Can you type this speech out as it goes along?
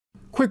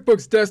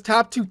QuickBooks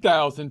Desktop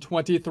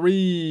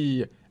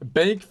 2023.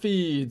 Bank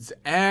feeds,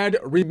 add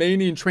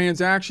remaining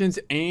transactions,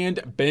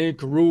 and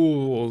bank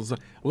rules.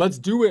 Let's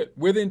do it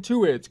with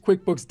Intuit.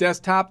 QuickBooks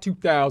Desktop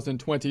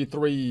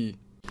 2023.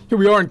 Here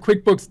we are in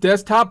QuickBooks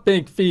Desktop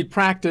Bank Feed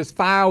Practice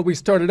File. We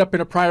started up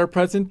in a prior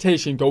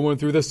presentation going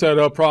through the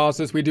setup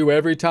process we do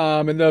every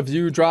time. In the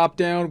View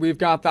drop-down, we've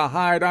got the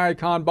Hide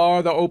icon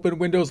bar, the Open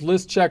Windows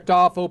list checked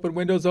off, Open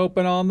Windows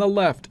open on the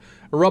left.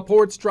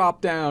 Reports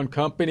drop-down,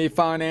 Company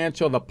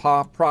Financial, the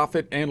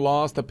Profit and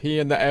Loss, the P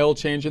and the L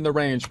changing the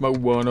range from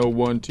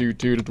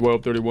 10122 to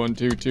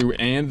 123122,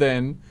 and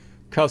then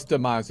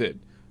customize it.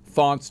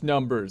 Fonts,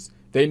 numbers,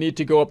 they need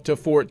to go up to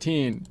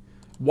 14.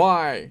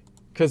 Why?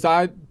 Because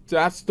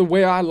that's the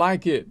way I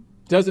like it.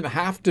 Doesn't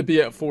have to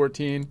be at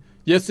 14.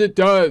 Yes, it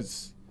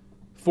does.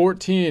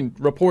 14.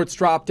 Reports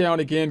drop down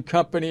again.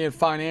 Company and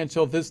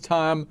Financial. This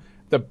time,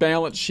 the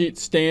balance sheet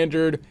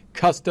standard.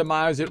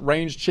 Customize it.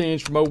 Range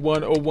change from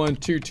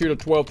 010122 to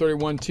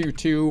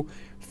 123122.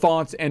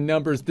 Fonts and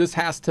numbers. This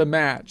has to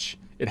match.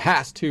 It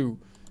has to.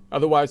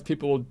 Otherwise,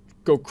 people will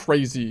go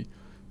crazy.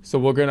 So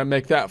we're going to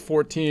make that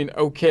 14.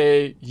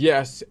 Okay.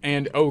 Yes.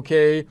 And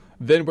okay.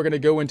 Then we're going to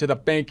go into the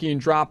banking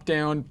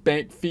drop-down,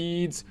 bank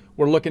feeds.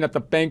 We're looking at the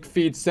bank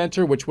feed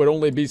center, which would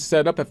only be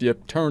set up if you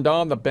turned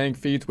on the bank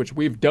feeds, which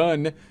we've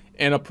done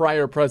in a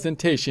prior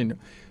presentation.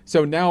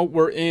 So now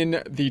we're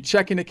in the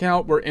checking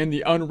account. We're in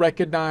the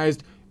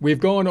unrecognized. We've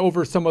gone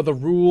over some of the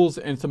rules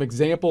and some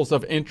examples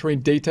of entering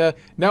data.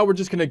 Now we're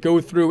just going to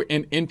go through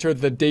and enter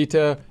the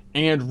data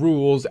and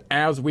rules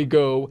as we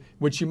go,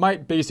 which you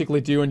might basically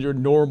do in your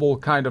normal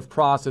kind of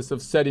process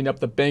of setting up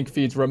the bank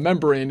feeds,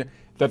 remembering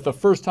that the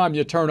first time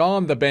you turn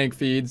on the bank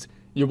feeds,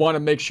 you want to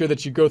make sure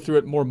that you go through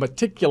it more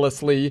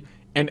meticulously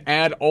and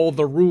add all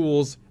the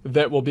rules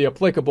that will be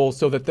applicable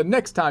so that the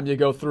next time you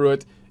go through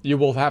it, you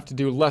will have to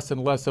do less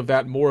and less of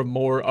that, more and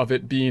more of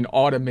it being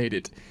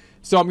automated.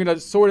 So I'm going to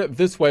sort it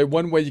this way.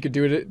 One way you could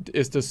do it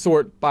is to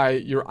sort by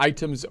your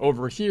items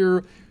over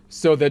here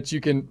so that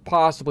you can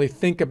possibly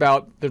think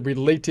about the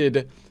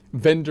related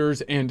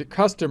vendors and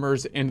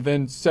customers and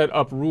then set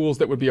up rules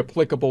that would be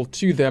applicable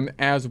to them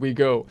as we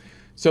go.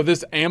 So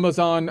this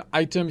Amazon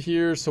item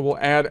here, so we'll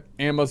add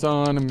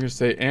Amazon. I'm going to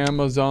say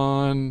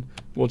Amazon.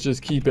 We'll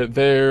just keep it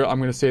there. I'm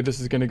going to say this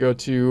is going to go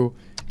to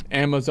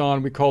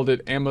Amazon. We called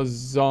it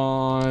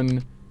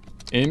Amazon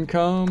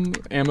income.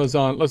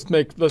 Amazon. Let's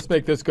make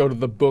this go to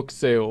the book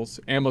sales.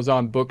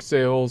 Amazon book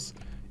sales.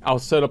 I'll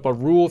set up a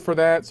rule for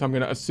that. So I'm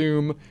going to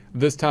assume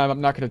this time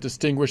I'm not going to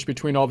distinguish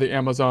between all the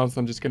Amazons.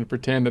 I'm just going to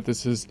pretend that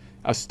this is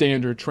a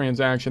standard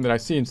transaction that I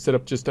see and set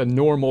up just a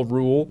normal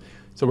rule.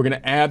 So we're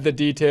going to add the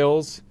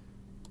details.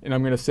 And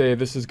I'm going to say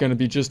this is going to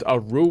be just a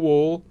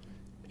rule,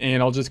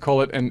 and I'll just call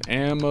it an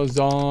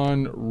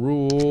Amazon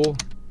rule.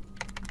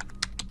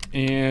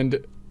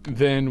 And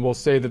then we'll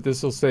say that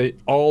this will say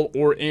all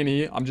or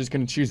any. I'm just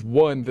going to choose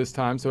one this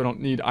time, so I don't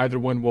need either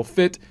one will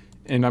fit.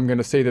 And I'm going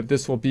to say that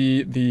this will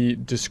be the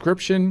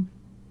description.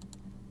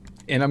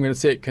 And I'm going to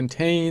say it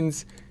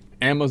contains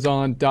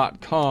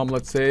Amazon.com.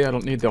 Let's say I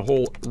don't need the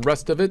whole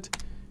rest of it.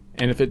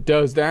 And if it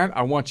does that,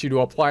 I want you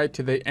to apply it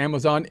to the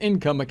Amazon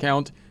income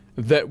account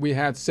that we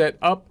had set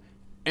up,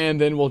 and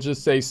then we'll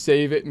just say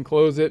save it and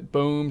close it.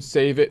 Boom,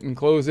 save it and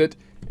close it,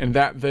 and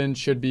that then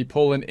should be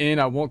pulling in.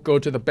 I won't go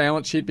to the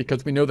balance sheet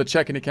because we know the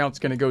checking account's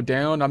going to go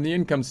down. On the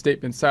income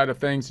statement side of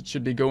things, it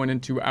should be going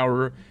into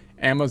our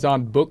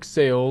Amazon book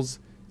sales,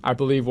 I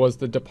believe was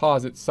the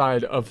deposit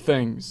side of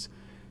things.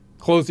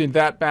 Closing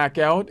that back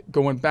out,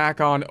 going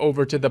back on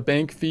over to the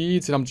bank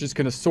feeds, and I'm just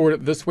going to sort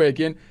it this way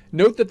again.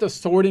 Note that the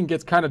sorting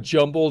gets kind of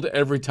jumbled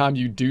every time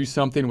you do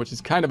something, which is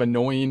kind of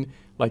annoying.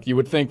 Like you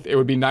would think it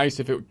would be nice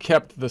if it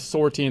kept the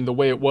sorting the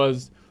way it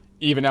was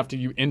even after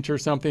you enter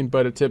something,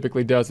 but it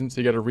typically doesn't,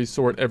 so you got to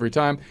resort every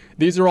time.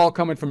 These are all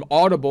coming from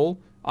Audible.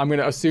 I'm going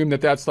to assume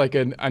that that's like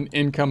an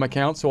income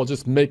account, so I'll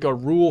just make a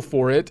rule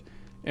for it,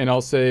 and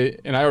I'll say,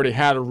 and I already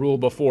had a rule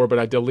before, but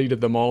I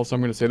deleted them all, so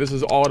I'm going to say this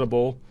is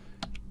Audible.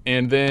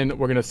 And then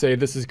we're going to say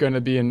this is going to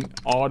be an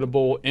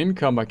Audible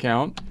income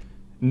account,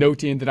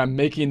 noting that I'm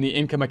making the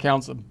income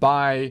accounts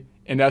by,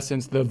 in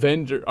essence, the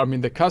vendor,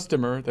 the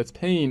customer that's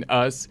paying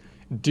us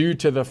due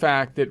to the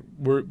fact that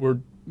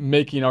we're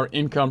making our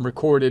income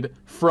recorded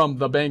from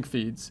the bank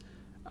feeds.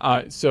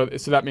 So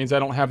that means I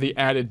don't have the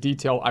added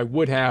detail I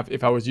would have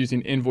if I was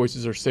using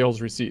invoices or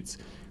sales receipts.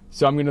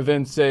 So I'm going to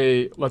then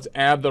say, let's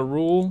add the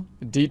rule,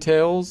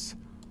 details.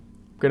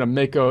 I'm going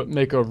to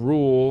make a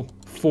rule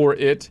for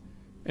it.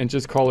 And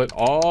just call it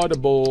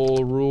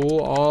Audible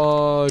rule,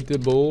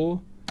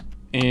 Audible,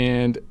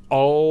 and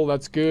all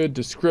that's good.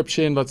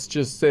 Description, let's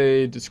just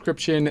say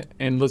description,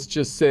 and let's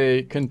just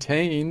say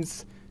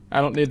contains. I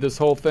don't need this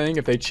whole thing.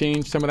 If they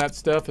change some of that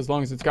stuff, as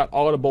long as it's got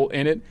Audible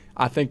in it,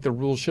 I think the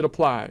rule should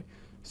apply.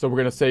 So we're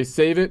going to say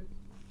save it.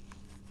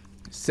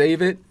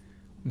 Save it.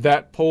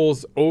 That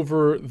pulls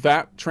over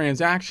that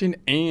transaction,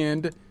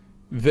 and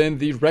then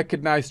the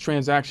recognized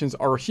transactions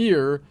are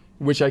here,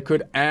 which I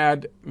could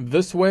add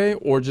this way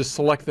or just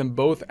select them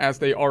both as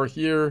they are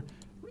here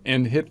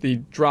and hit the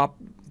drop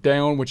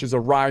down, which is a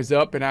rise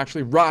up, and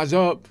actually rise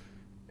up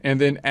and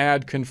then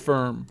add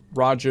confirm.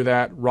 Roger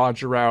that,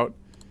 roger out,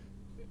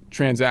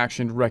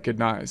 transaction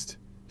recognized.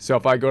 So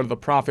if I go to the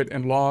profit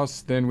and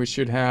loss, then we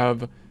should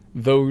have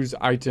those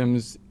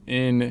items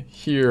in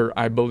here,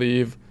 I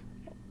believe.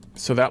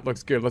 So that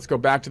looks good. Let's go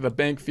back to the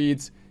bank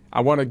feeds. I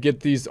want to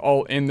get these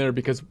all in there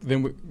because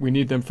then we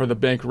need them for the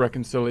bank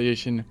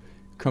reconciliation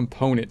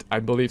component, I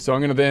believe. So I'm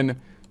going to then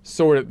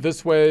sort it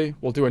this way.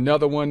 We'll do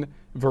another one,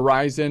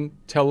 Verizon,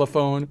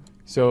 telephone.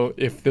 So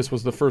if this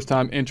was the first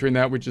time entering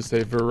that, we just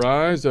say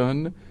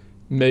Verizon,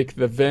 make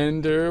the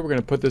vendor. We're going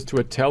to put this to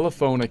a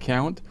telephone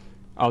account.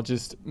 I'll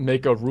just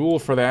make a rule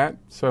for that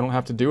so I don't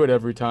have to do it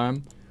every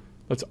time.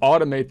 Let's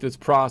automate this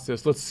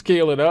process. Let's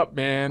scale it up,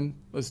 man.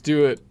 Let's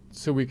do it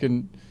so we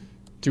can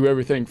do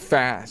everything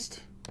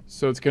fast.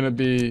 So it's going to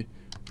be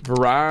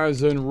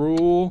Verizon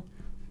rule.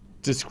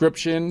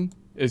 Description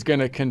is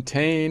going to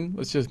contain.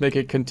 Let's just make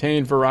it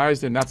contain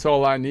Verizon. That's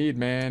all I need,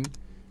 man.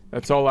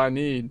 That's all I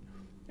need.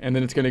 And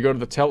then it's going to go to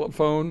the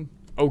telephone.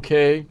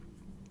 Okay.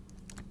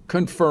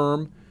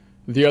 Confirm.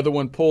 The other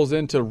one pulls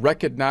into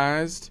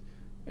recognized.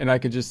 And I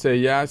can just say,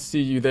 yeah, I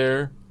see you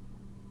there.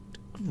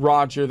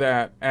 Roger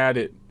that. Add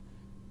it.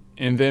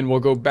 And then we'll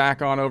go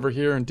back on over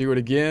here and do it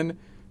again.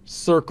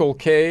 Circle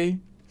K.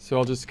 So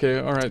I'll just, okay,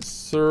 all right,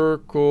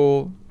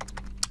 circle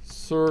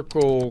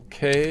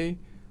K.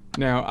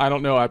 Now, I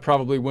don't know, I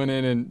probably went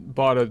in and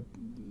bought a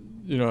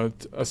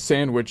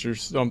sandwich or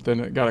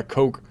something, got a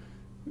Coke.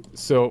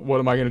 So what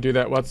am I going to do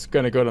that? Well, it's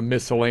going to go to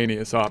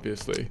miscellaneous,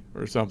 obviously,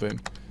 or something.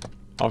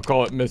 I'll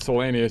call it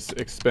miscellaneous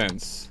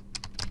expense.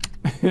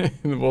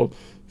 And we'll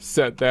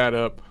set that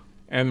up.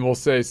 And we'll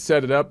say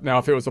set it up. Now,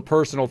 if it was a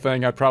personal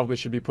thing, I probably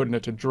should be putting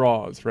it to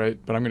draws, right?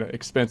 But I'm going to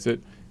expense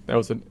it. That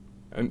was an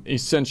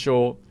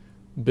essential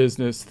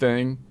business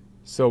thing.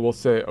 So we'll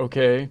say,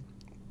 okay,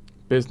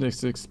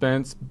 business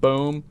expense,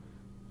 boom.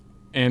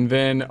 And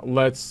then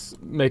let's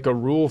make a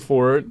rule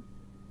for it.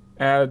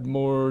 Add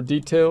more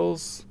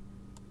details.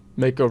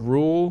 Make a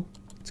rule.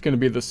 It's going to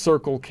be the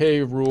Circle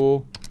K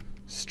rule.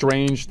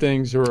 Strange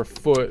things are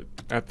afoot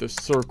at the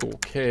Circle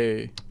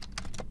K.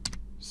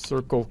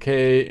 Circle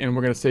K, and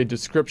we're going to say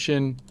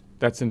description.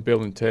 That's in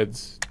Bill and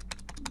Ted's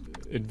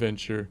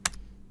Adventure.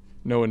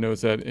 No one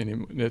knows that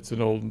anymore. It's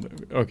an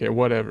old, okay,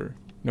 whatever.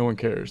 No one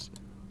cares.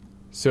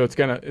 So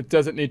it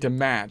doesn't need to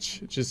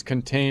match. It just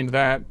contained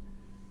that,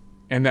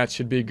 and that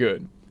should be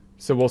good.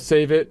 So we'll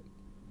save it.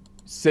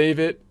 Save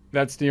it.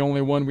 That's the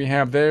only one we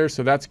have there,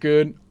 so that's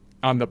good.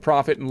 On the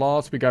profit and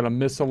loss, we got a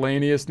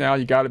miscellaneous now.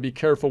 You got to be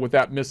careful with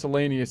that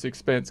miscellaneous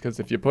expense, because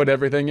if you put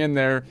everything in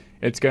there,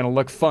 it's going to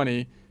look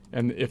funny.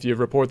 And if you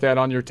report that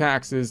on your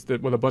taxes,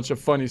 that with a bunch of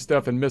funny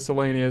stuff and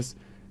miscellaneous,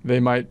 they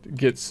might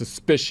get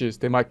suspicious.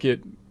 They might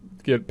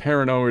get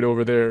paranoid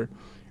over there.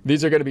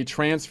 These are going to be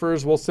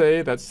transfers, we'll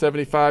say. That's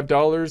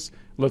 $75.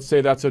 Let's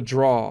say that's a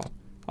draw.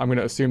 I'm going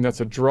to assume that's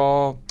a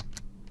draw.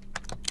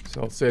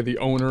 So I'll say the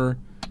owner.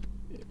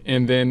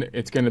 And then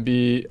it's going to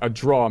be a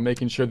draw,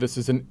 making sure this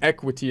is an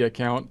equity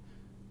account,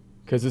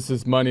 because this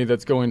is money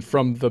that's going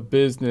from the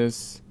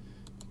business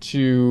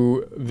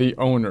to the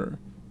owner.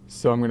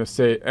 So I'm going to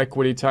say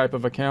equity type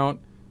of account,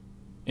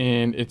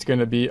 and it's going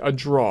to be a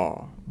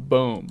draw.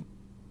 Boom.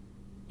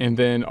 And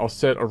then I'll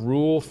set a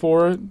rule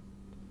for it.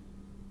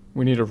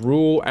 We need a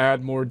rule,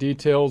 add more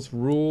details,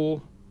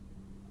 rule,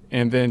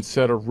 and then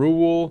set a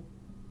rule.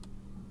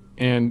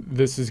 And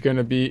this is going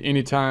to be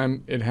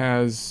anytime it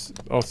has,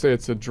 I'll say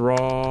it's a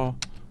draw,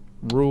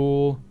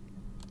 rule,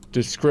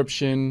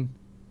 description,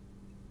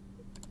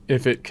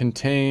 if it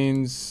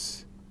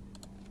contains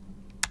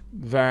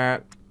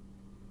that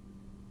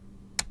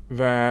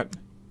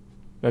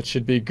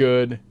should be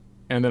good.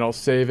 And then I'll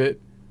save it.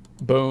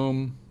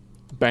 Boom,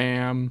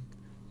 bam,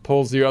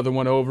 pulls the other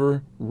one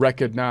over,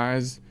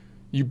 recognize.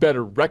 You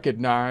better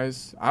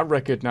recognize. I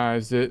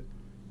recognized it.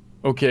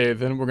 Okay,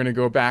 then we're going to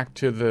go back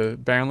to the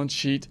balance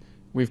sheet.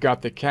 We've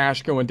got the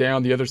cash going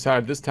down the other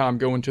side, this time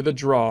going to the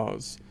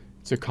draws.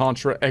 It's a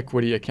contra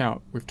equity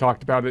account. We've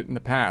talked about it in the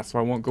past, so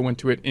I won't go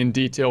into it in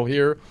detail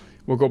here.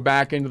 We'll go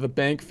back into the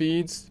bank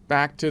feeds,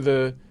 back to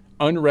the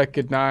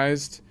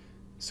unrecognized,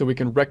 so we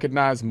can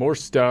recognize more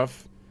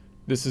stuff.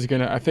 This is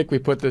going to, I think we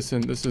put this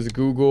in, this is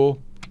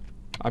Google.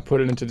 I put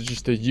it into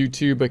just a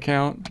YouTube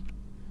account.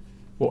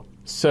 We'll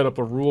set up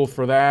a rule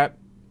for that.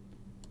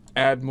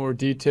 Add more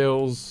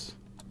details.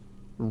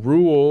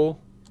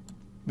 Rule.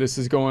 This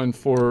is going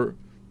for,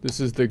 this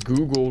is the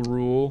Google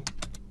rule.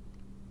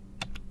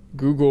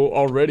 Google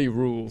already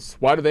rules.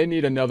 Why do they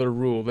need another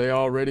rule? They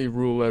already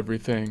rule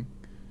everything.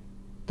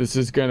 This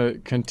is gonna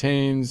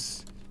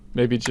contains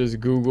maybe just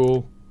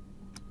Google,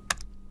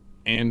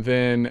 and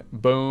then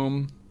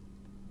boom,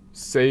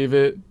 save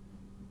it.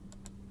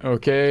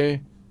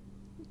 Okay.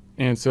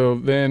 And so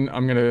then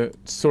I'm gonna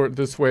sort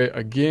this way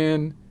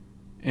again,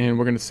 and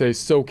we're gonna say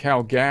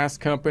SoCal Gas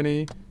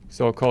Company.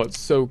 So I'll call it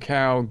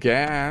SoCal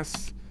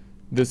Gas.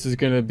 This is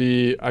going to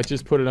be, I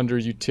just put it under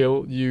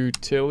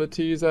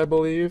utilities, I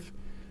believe.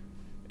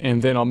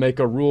 And then I'll make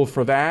a rule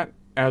for that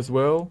as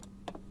well.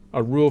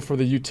 A rule for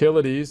the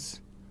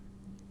utilities.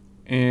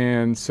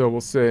 And so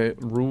we'll say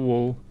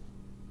rule.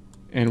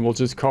 and we'll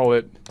just call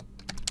it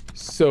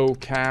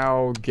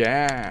SoCal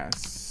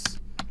Gas.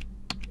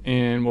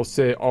 And we'll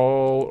say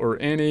all or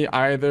any,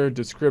 either,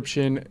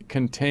 description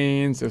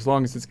contains, as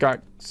long as it's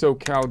got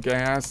SoCal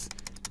Gas,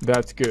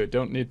 that's good.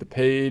 Don't need the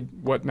paid,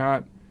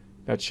 whatnot.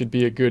 That should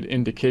be a good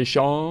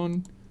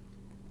indication.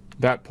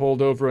 That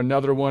pulled over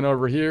another one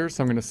over here.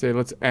 So I'm going to say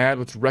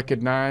let's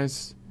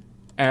recognize,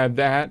 add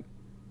that.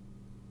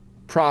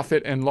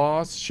 Profit and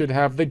loss should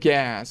have the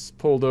gas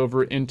pulled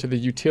over into the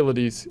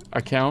utilities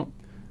account.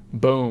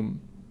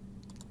 Boom.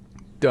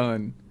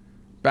 Done.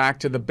 Back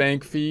to the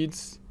bank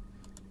feeds.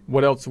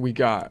 What else we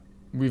got?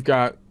 We've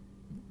got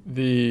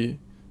the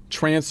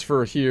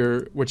transfer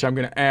here, which I'm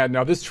going to add.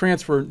 Now this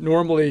transfer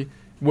normally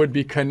would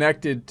be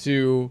connected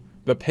to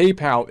the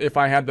PayPal if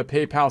I had the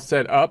PayPal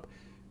set up.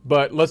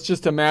 But let's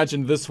just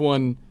imagine this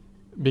one,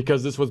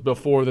 because this was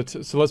before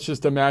the, so let's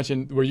just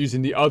imagine we're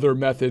using the other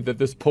method that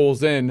this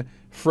pulls in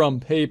from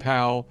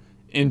PayPal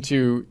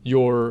into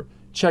your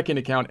checking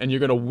account, and you're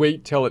going to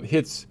wait till it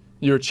hits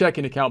your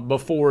checking account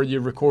before you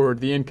record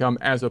the income,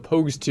 as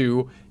opposed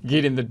to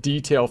getting the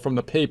detail from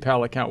the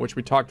PayPal account, which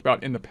we talked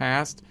about in the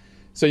past.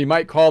 So you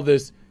might call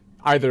this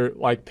either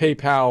like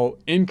PayPal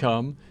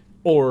income,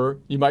 or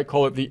you might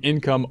call it the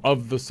income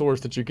of the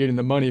source that you're getting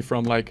the money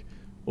from, like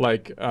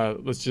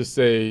let's just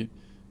say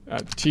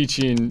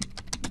teaching,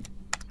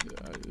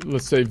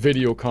 let's say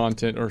video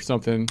content or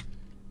something,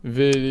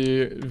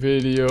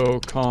 video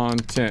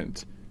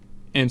content.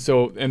 And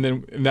so,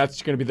 and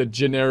that's going to be the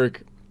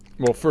generic.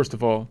 Well, first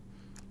of all,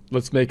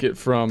 let's make it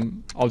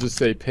from, I'll just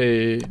say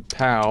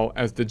PayPal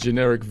as the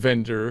generic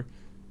vendor.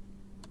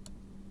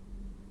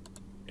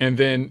 And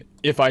then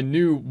if I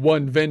knew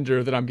one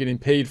vendor that I'm getting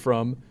paid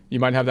from, you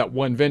might have that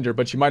one vendor,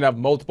 but you might have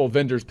multiple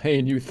vendors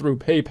paying you through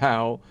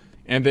PayPal.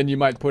 And then you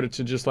might put it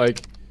to just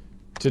like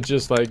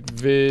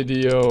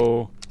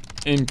video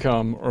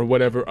income or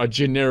whatever, a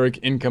generic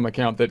income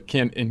account that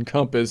can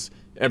encompass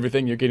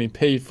everything you're getting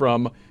paid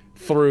from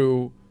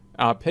through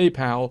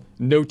PayPal,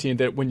 noting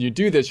that when you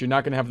do this, you're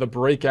not going to have the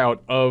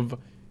breakout of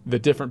the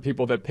different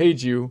people that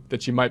paid you,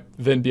 that you might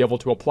then be able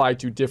to apply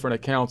to different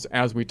accounts,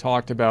 as we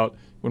talked about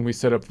when we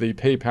set up the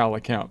PayPal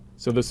account.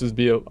 So this would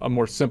be a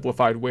more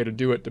simplified way to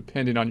do it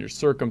depending on your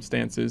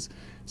circumstances.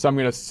 So I'm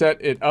going to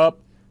set it up.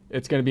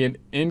 It's going to be an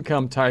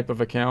income type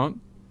of account.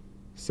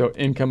 So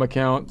income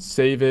account,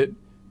 save it.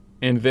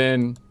 And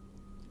then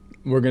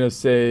we're going to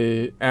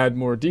say add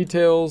more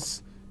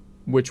details,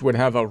 which would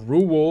have a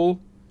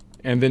rule.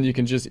 And then you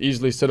can just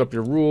easily set up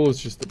your rule.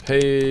 It's just the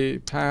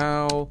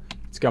PayPal.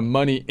 It's got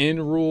money in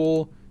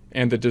rule.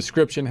 And the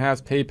description has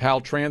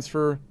PayPal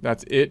transfer.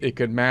 That's it. It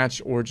could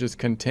match or just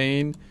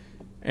contain.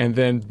 And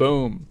then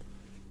boom,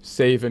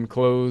 save and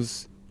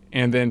close.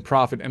 And then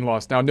profit and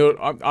loss. Now note,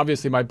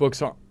 obviously my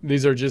books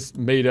these are just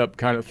made up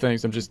kind of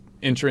things. I'm just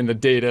entering the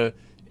data,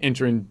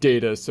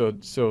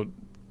 So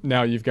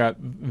now you've got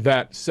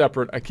that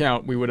separate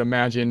account. We would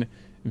imagine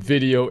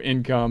video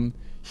income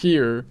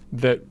here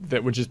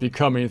that would just be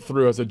coming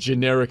through as a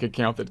generic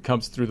account that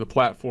comes through the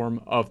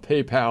platform of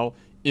PayPal,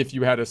 if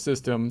you had a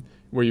system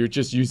where you're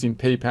just using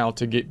PayPal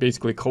to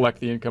basically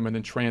collect the income and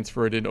then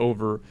transfer it in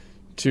over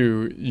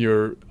to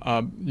your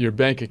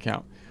bank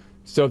account.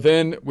 So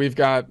then we've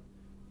got,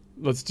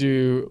 let's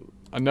do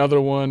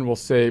another one. We'll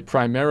say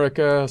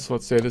Primerica. So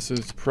let's say this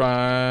is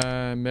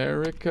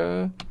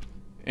Primerica.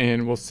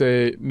 And we'll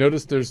say,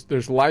 notice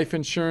there's life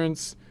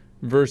insurance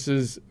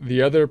versus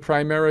the other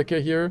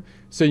Primerica here.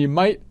 So you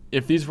might,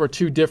 if these were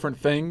two different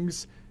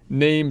things,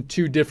 name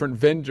two different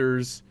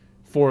vendors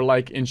for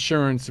like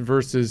insurance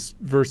versus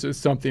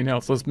something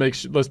else.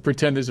 Let's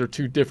pretend these are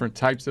two different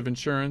types of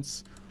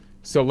insurance.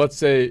 So let's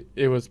say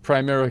it was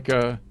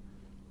Primerica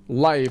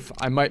Life.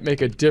 I might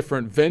make a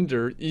different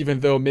vendor,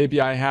 even though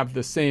maybe I have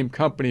the same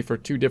company for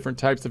two different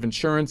types of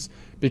insurance,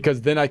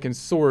 because then I can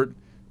sort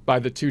by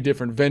the two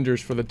different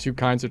vendors for the two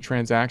kinds of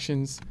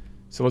transactions.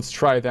 So let's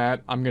try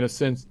that. I'm going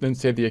to then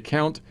say the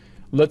account.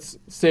 Let's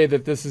say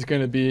that this is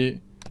going to be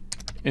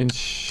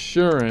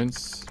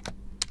insurance.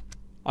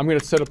 I'm going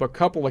to set up a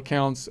couple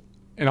accounts,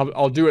 and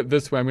I'll do it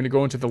this way. I'm going to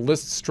go into the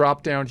lists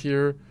drop down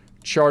here,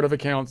 chart of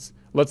accounts.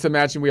 Let's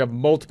imagine we have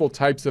multiple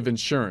types of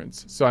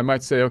insurance. So I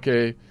might say,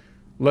 okay,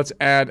 let's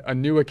add a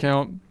new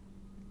account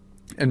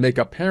and make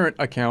a parent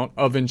account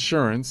of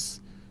insurance,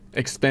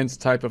 expense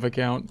type of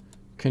account,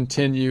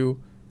 continue.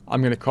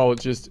 I'm going to call it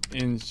just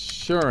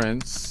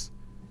insurance,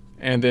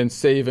 and then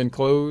save and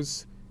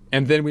close.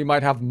 And then we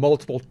might have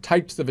multiple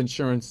types of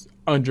insurance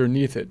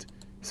underneath it.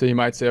 So you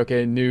might say,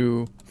 okay,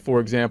 new, for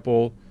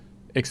example,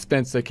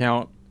 expense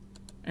account.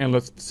 And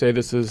let's say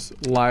this is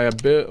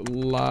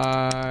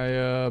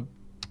liability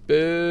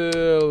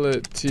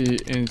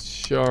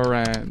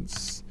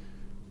insurance,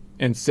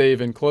 and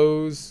save and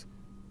close.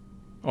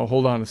 Oh,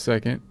 hold on a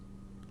second.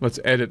 Let's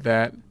edit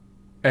that.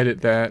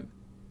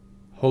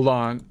 Hold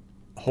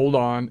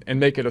on, and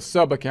make it a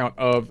sub account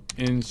of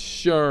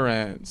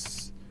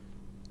insurance.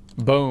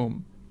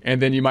 Boom. And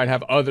then you might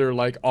have other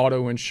like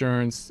auto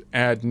insurance,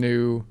 add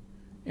new,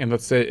 and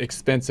let's say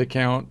expense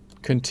account,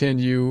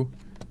 continue,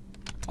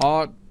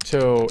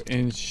 auto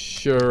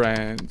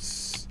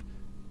insurance,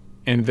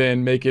 and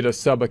then make it a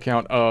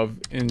sub-account of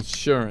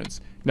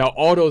insurance. Now,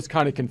 auto is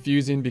kind of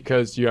confusing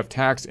because you have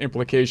tax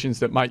implications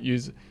that might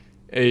use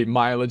a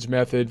mileage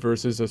method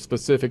versus a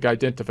specific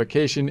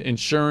identification.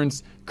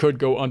 Insurance could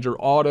go under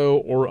auto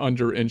or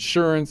under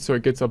insurance, so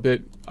it gets a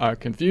bit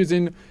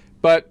confusing,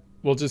 but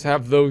we'll just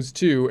have those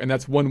two, and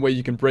that's one way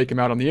you can break them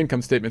out on the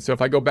income statement. So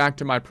if I go back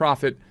to my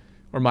profit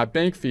or my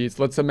bank feeds,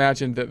 let's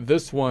imagine that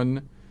this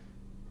one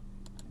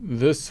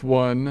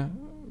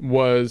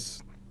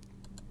was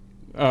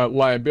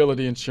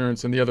liability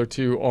insurance and the other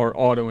two are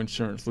auto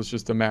insurance. Let's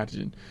just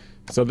imagine.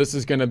 So this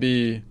is going to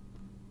be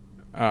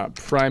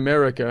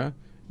Primerica.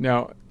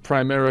 Now,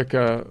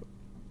 Primerica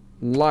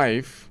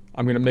Life,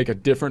 I'm going to make a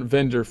different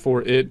vendor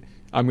for it.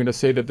 I'm going to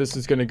say that this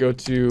is going to go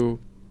to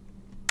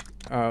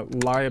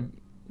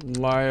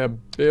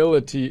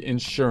liability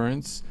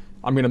insurance.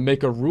 I'm going to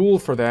make a rule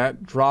for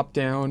that, drop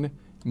down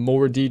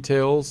more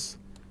details,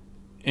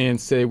 and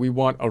say we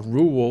want a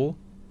rule.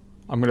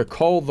 I'm going to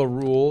call the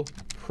rule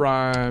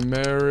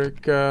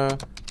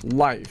Primerica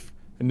Life.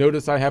 And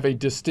notice I have a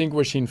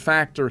distinguishing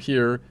factor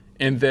here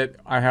in that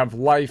I have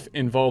life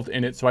involved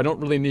in it. So I don't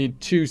really need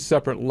two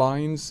separate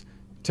lines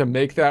to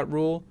make that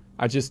rule.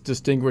 I just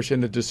distinguish in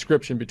the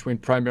description between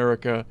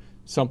Primerica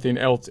something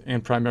else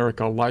and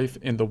Primerica Life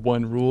in the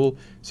one rule.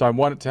 So I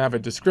want it to have a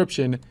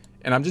description,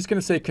 and I'm just going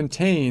to say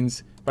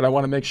contains, but I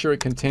want to make sure it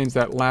contains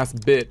that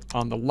last bit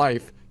on the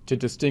life to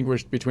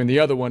distinguish between the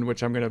other one,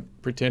 which I'm going to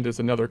pretend is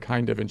another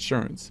kind of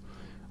insurance.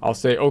 I'll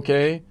say,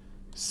 okay,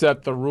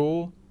 set the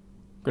rule.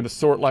 I'm going to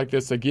sort like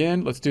this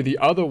again. Let's do the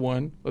other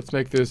one. Let's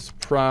make this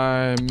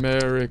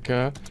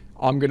Primerica.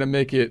 I'm going to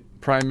make it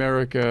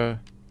Primerica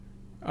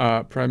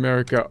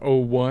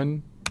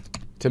 01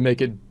 to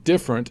make it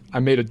different. I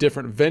made a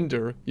different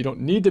vendor. You don't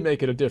need to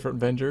make it a different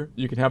vendor.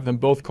 You can have them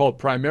both called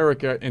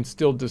Primerica and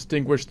still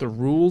distinguish the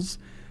rules.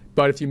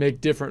 But if you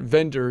make different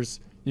vendors,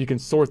 you can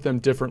sort them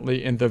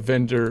differently in the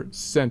vendor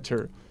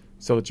center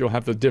so that you'll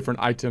have the different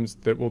items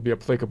that will be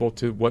applicable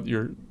to what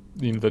you're,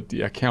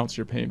 the accounts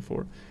you're paying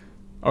for.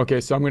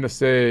 Okay, so I'm going to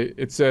say,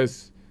 it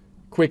says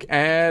quick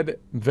add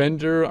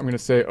vendor. I'm going to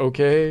say,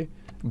 okay,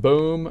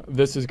 boom.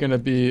 This is going to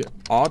be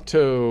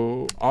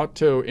auto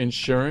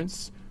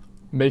insurance,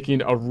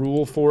 making a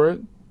rule for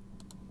it.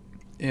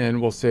 And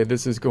we'll say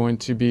this is going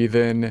to be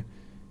then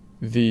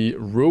the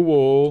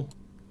rule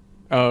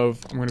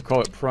of, I'm going to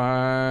call it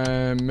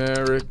Primerica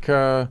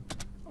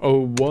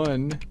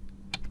 01,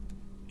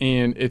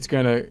 and it's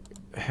going to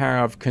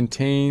have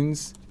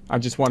contains. I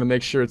just want to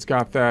make sure it's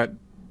got that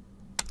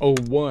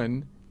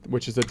 01,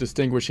 which is a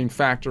distinguishing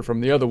factor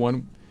from the other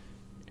one,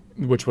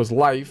 which was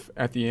life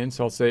at the end.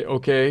 So I'll say,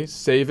 okay,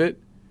 save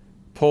it,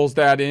 pulls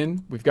that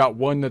in. We've got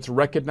one that's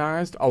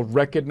recognized. I'll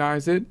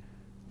recognize it.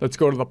 Let's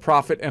go to the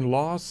profit and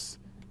loss.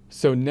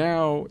 So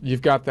now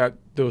you've got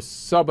those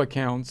sub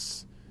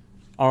accounts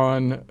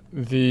on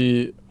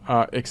the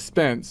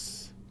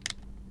expense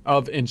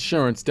of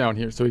insurance down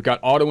here. So we've got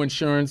auto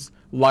insurance,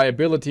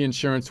 liability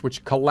insurance,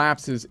 which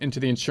collapses into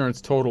the insurance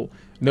total.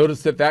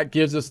 Notice that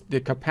gives us the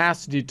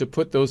capacity to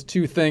put those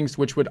two things,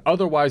 which would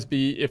otherwise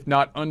be, if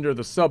not under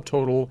the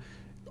subtotal,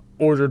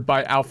 ordered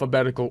by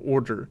alphabetical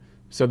order.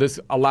 So this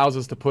allows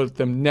us to put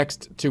them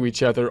next to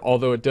each other,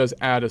 although it does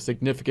add a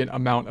significant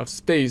amount of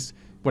space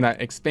when I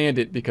expand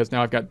it, because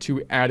now I've got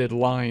two added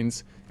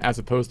lines as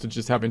opposed to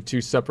just having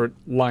two separate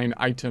line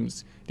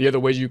items. The other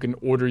way you can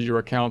order your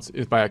accounts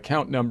is by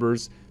account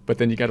numbers, but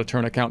then you got to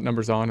turn account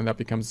numbers on, and that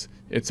becomes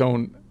its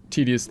own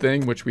tedious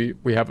thing, which we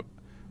have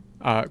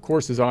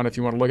courses on if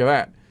you want to look at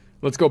that.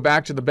 Let's go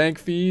back to the bank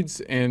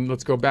feeds, and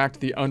let's go back to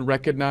the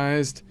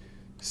unrecognized.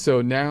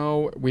 So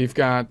now we've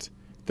got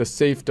the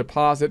safe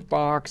deposit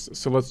box.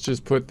 So let's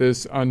just put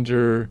this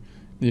under,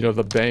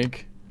 the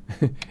bank,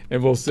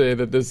 and we'll say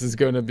that this is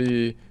going to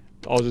be,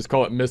 I'll just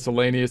call it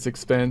miscellaneous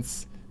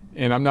expense.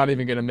 And I'm not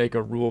even going to make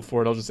a rule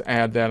for it. I'll just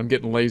add that. I'm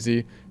getting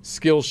lazy.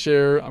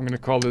 Skillshare. I'm going to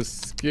call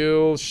this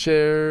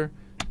Skillshare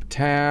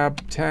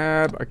tab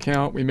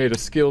account. We made a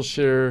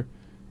Skillshare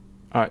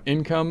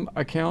income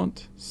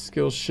account.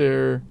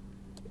 Skillshare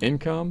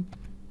income.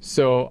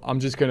 So I'm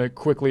just going to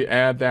quickly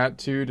add that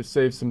too to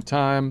save some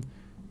time.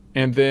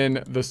 And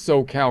then the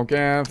SoCal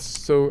Gas.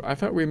 So I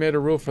thought we made a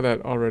rule for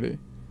that already.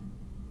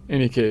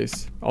 Any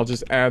case, I'll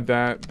just add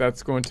that.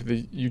 That's going to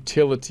the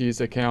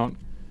utilities account.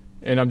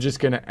 And I'm just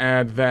going to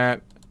add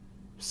that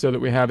so that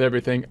we have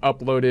everything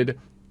uploaded,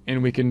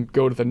 and we can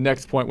go to the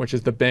next point, which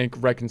is the bank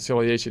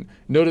reconciliation.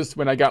 Notice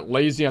when I got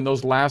lazy on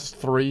those last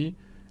three,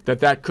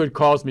 that could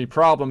cause me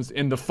problems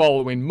in the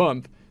following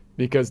month,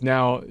 because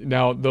now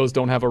those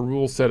don't have a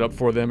rule set up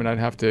for them, and I'd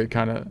have to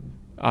kind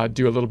of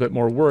do a little bit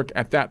more work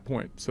at that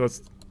point. So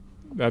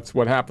that's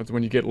what happens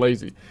when you get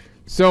lazy.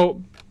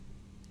 So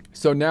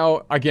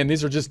now, again,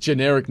 these are just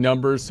generic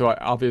numbers. So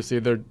obviously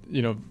they're,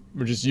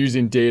 we're just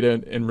using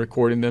data and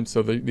recording them.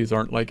 So these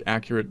aren't like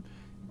accurate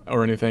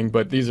or anything,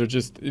 but these are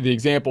just the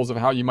examples of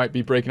how you might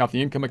be breaking out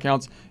the income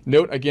accounts.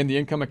 Note again, the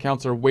income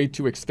accounts are way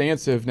too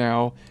expansive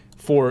now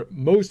for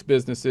most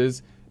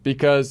businesses,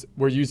 because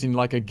we're using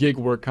like a gig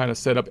work kind of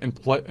setup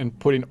and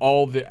putting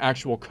all the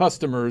actual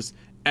customers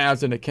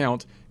as an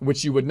account,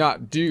 which you would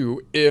not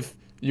do if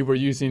you were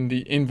using the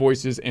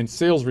invoices and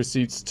sales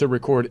receipts to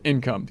record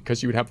income,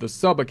 because you would have the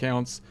sub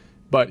accounts.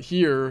 But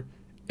here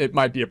it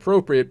might be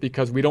appropriate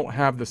because we don't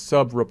have the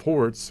sub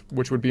reports,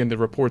 which would be in the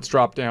reports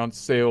drop down: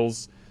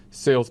 sales,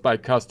 sales by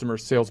customer,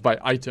 sales by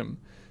item.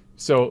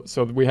 So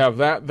we have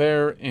that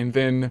there, and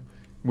then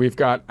we've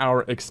got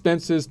our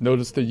expenses.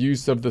 Notice the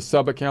use of the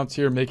sub accounts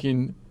here,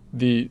 making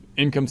the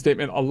income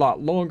statement a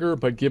lot longer,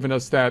 but giving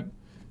us that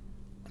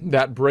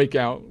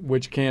breakout,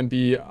 which can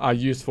be a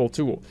useful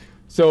tool.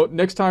 So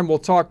next time we'll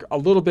talk a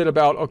little bit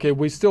about, okay,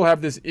 we still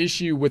have this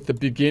issue with the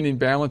beginning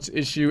balance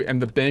issue and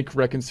the bank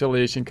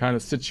reconciliation kind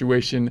of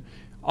situation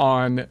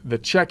on the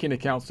checking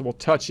account. So we'll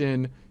touch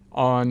in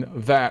on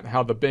that,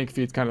 how the bank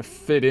feeds kind of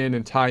fit in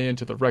and tie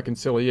into the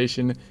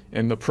reconciliation,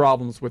 and the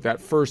problems with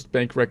that first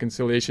bank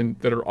reconciliation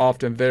that are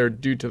often there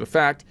due to the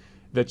fact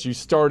that you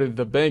started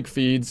the bank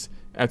feeds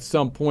at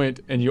some point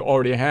and you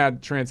already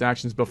had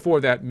transactions before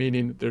that,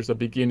 meaning there's a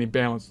beginning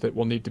balance that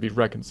will need to be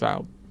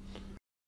reconciled.